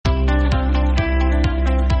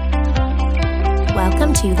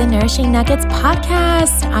welcome to the Nourishing Nuggets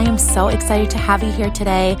podcast. I am so excited to have you here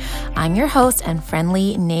today. I'm your host and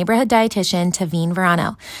friendly neighborhood dietitian, Taveen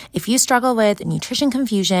Verano. If you struggle with nutrition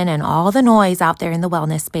confusion and all the noise out there in the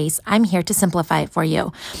wellness space, I'm here to simplify it for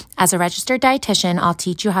you. As a registered dietitian, I'll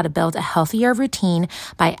teach you how to build a healthier routine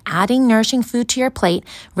by adding nourishing food to your plate,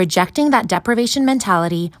 rejecting that deprivation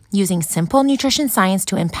mentality, using simple nutrition science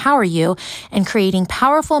to empower you, and creating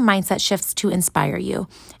powerful mindset shifts to inspire you.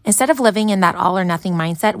 Instead of living in that all or nothing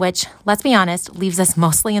mindset, which, let's be honest, leaves us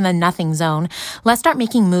mostly in the nothing zone, let's start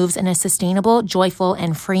making moves in a sustainable, joyful,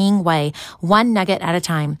 and freeing way, one nugget at a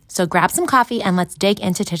time. So grab some coffee and let's dig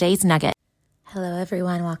into today's nugget. Hello,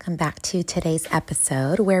 everyone. Welcome back to today's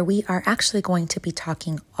episode where we are actually going to be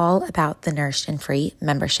talking all about the Nourished and Free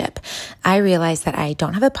membership. I realized that I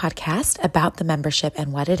don't have a podcast about the membership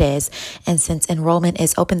and what it is. And since enrollment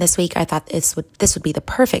is open this week, I thought this would be the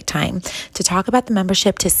perfect time to talk about the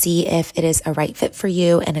membership to see if it is a right fit for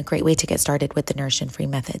you and a great way to get started with the Nourished and Free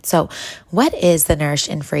method. So what is the Nourished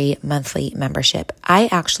and Free monthly membership? I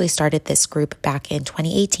actually started this group back in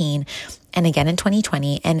 2018 and again in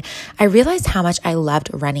 2020. And I realized how much I loved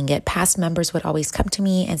running it. Past members would always come to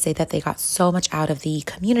me and say that they got so much out of the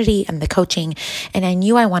community and the coaching. And I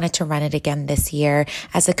knew I wanted to run it again this year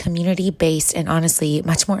as a community-based and honestly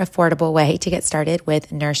much more affordable way to get started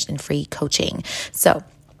with Nourished and Free coaching. So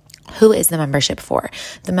who is the membership for?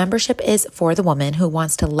 The membership is for the woman who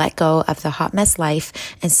wants to let go of the hot mess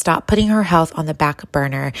life and stop putting her health on the back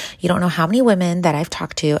burner. You don't know how many women that I've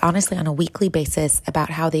talked to, honestly, on a weekly basis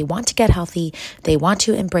about how they want to get healthy. They want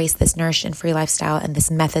to embrace this Nourished and Free lifestyle and this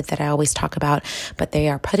method that I always talk about, but they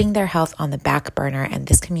are putting their health on the back burner. And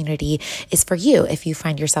this community is for you if you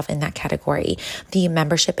find yourself in that category. The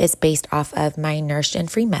membership is based off of my Nourished and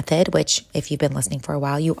Free method, which if you've been listening for a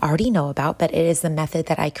while, you already know about, but it is the method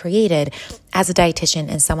that I created as a dietitian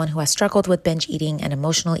and someone who has struggled with binge eating and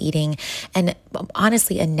emotional eating and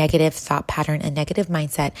honestly a negative thought pattern, a negative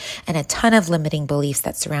mindset, and a ton of limiting beliefs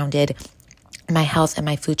that surrounded my health and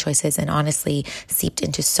my food choices and honestly seeped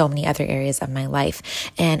into so many other areas of my life.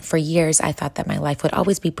 And for years, I thought that my life would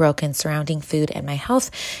always be broken surrounding food and my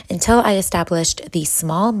health until I established these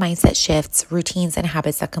small mindset shifts, routines, and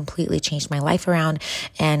habits that completely changed my life around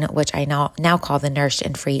and which I now call the Nourished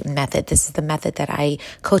and Free method. This is the method that I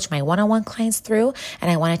coach my one-on-one clients through, and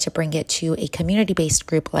I wanted to bring it to a community-based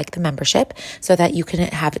group like the membership so that you can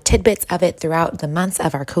have tidbits of it throughout the months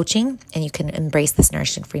of our coaching and you can embrace this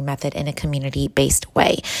Nourished and Free method in a community-based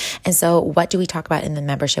way. And so what do we talk about in the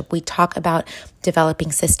membership? We talk about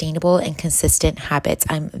developing sustainable and consistent habits.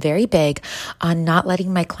 I'm very big on not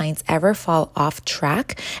letting my clients ever fall off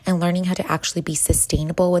track and learning how to actually be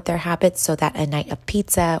sustainable with their habits so that a night of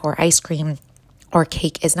pizza or ice cream or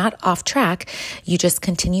cake is not off track. You just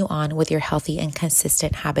continue on with your healthy and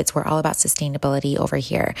consistent habits. We're all about sustainability over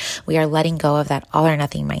here. We are letting go of that all or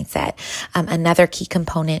nothing mindset. Another key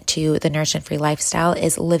component to the Nourished and Free lifestyle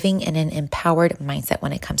is living in an empowered mindset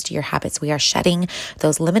when it comes to your habits. We are shedding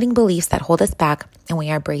those limiting beliefs that hold us back and we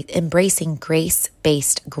are embracing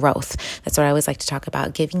grace-based growth. That's what I always like to talk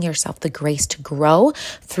about, giving yourself the grace to grow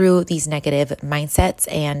through these negative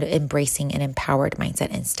mindsets and embracing an empowered mindset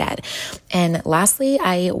instead. And lastly,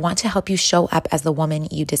 I want to help you show up as the woman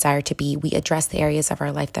you desire to be. We address the areas of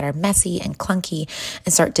our life that are messy and clunky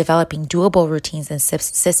and start developing doable routines and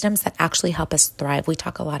systems that actually help us thrive. We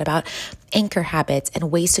talk a lot about anchor habits and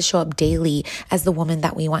ways to show up daily as the woman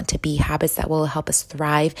that we want to be, habits that will help us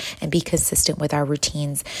thrive and be consistent with our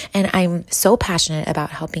routines. And I'm so passionate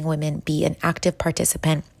about helping women be an active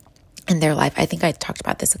participant in their life. I think I talked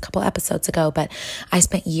about this a couple episodes ago, but I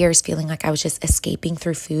spent years feeling like I was just escaping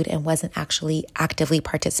through food and wasn't actually actively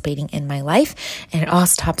participating in my life. And it all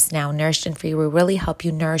stops now. Nourished and Free will really help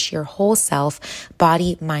you nourish your whole self,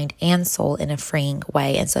 body, mind, and soul in a freeing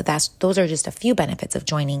way. And so those are just a few benefits of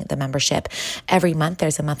joining the membership. Every month,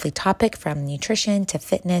 there's a monthly topic from nutrition to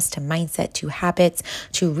fitness to mindset to habits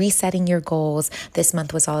to resetting your goals. This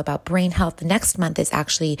month was all about brain health. The next month is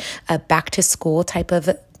actually a back to school type of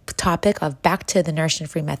topic of back to the Nourished and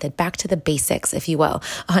Free method, back to the basics, if you will,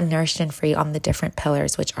 on Nourished and Free on the different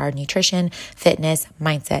pillars, which are nutrition, fitness,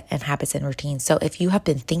 mindset, and habits and routines. So if you have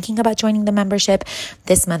been thinking about joining the membership,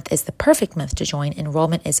 this month is the perfect month to join.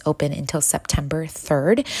 Enrollment is open until September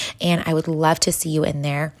 3rd, and I would love to see you in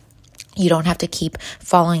there. You don't have to keep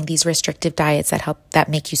following these restrictive diets that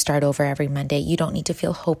make you start over every Monday. You don't need to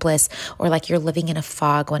feel hopeless or like you're living in a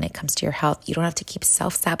fog when it comes to your health. You don't have to keep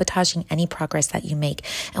self-sabotaging any progress that you make.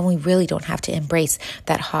 And we really don't have to embrace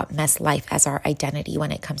that hot mess life as our identity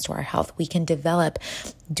when it comes to our health. We can develop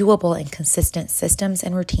doable and consistent systems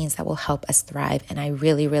and routines that will help us thrive. And I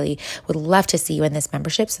really, really would love to see you in this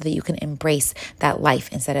membership so that you can embrace that life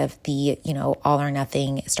instead of the, all or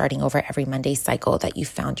nothing, starting over every Monday cycle that you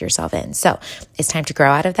found yourself in. So it's time to grow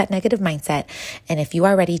out of that negative mindset. And if you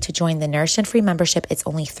are ready to join the Nourished and Free membership, it's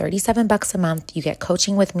only $37 a month. You get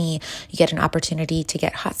coaching with me. You get an opportunity to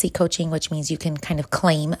get hot seat coaching, which means you can kind of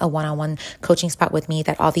claim a one-on-one coaching spot with me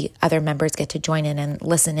that all the other members get to join in and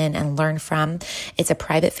listen in and learn from. It's a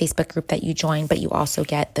private Facebook group that you join, but you also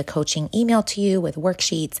get the coaching emailed to you with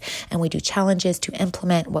worksheets, and we do challenges to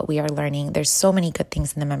implement what we are learning. There's so many good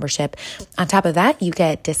things in the membership. On top of that, you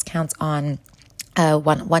get discounts on a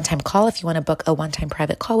one-time call if you want to book a one-time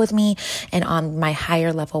private call with me. And on my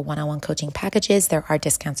higher level one-on-one coaching packages, there are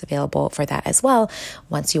discounts available for that as well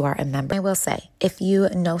once you are a member. I will say, if you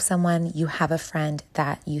know someone, you have a friend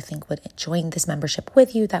that you think would join this membership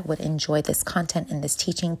with you, that would enjoy this content and this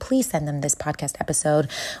teaching, please send them this podcast episode.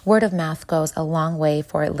 Word of mouth goes a long way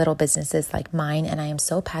for little businesses like mine. And I am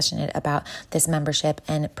so passionate about this membership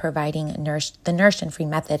and providing the Nourished and Free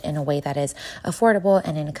method in a way that is affordable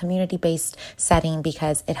and in a community-based setting,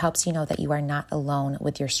 because it helps you know that you are not alone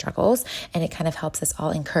with your struggles, and it kind of helps us all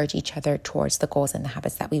encourage each other towards the goals and the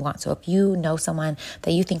habits that we want. So if you know someone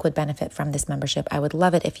that you think would benefit from this membership, I would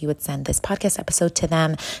love it if you would send this podcast episode to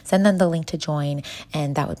them, send them the link to join,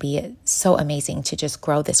 and that would be so amazing to just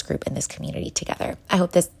grow this group and this community together. I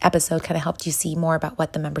hope this episode kind of helped you see more about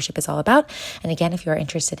what the membership is all about. And again, if you are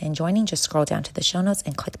interested in joining, just scroll down to the show notes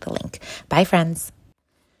and click the link. Bye, friends.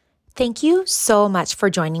 Thank you so much for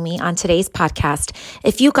joining me on today's podcast.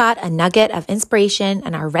 If you got a nugget of inspiration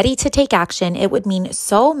and are ready to take action, it would mean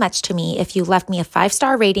so much to me if you left me a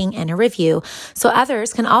 5-star rating and a review so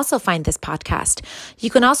others can also find this podcast. You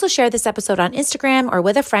can also share this episode on Instagram or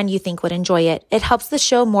with a friend you think would enjoy it. It helps the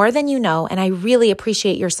show more than you know, and I really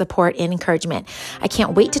appreciate your support and encouragement. I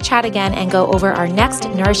can't wait to chat again and go over our next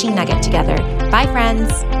nourishing nugget together. Bye,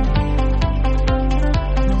 friends.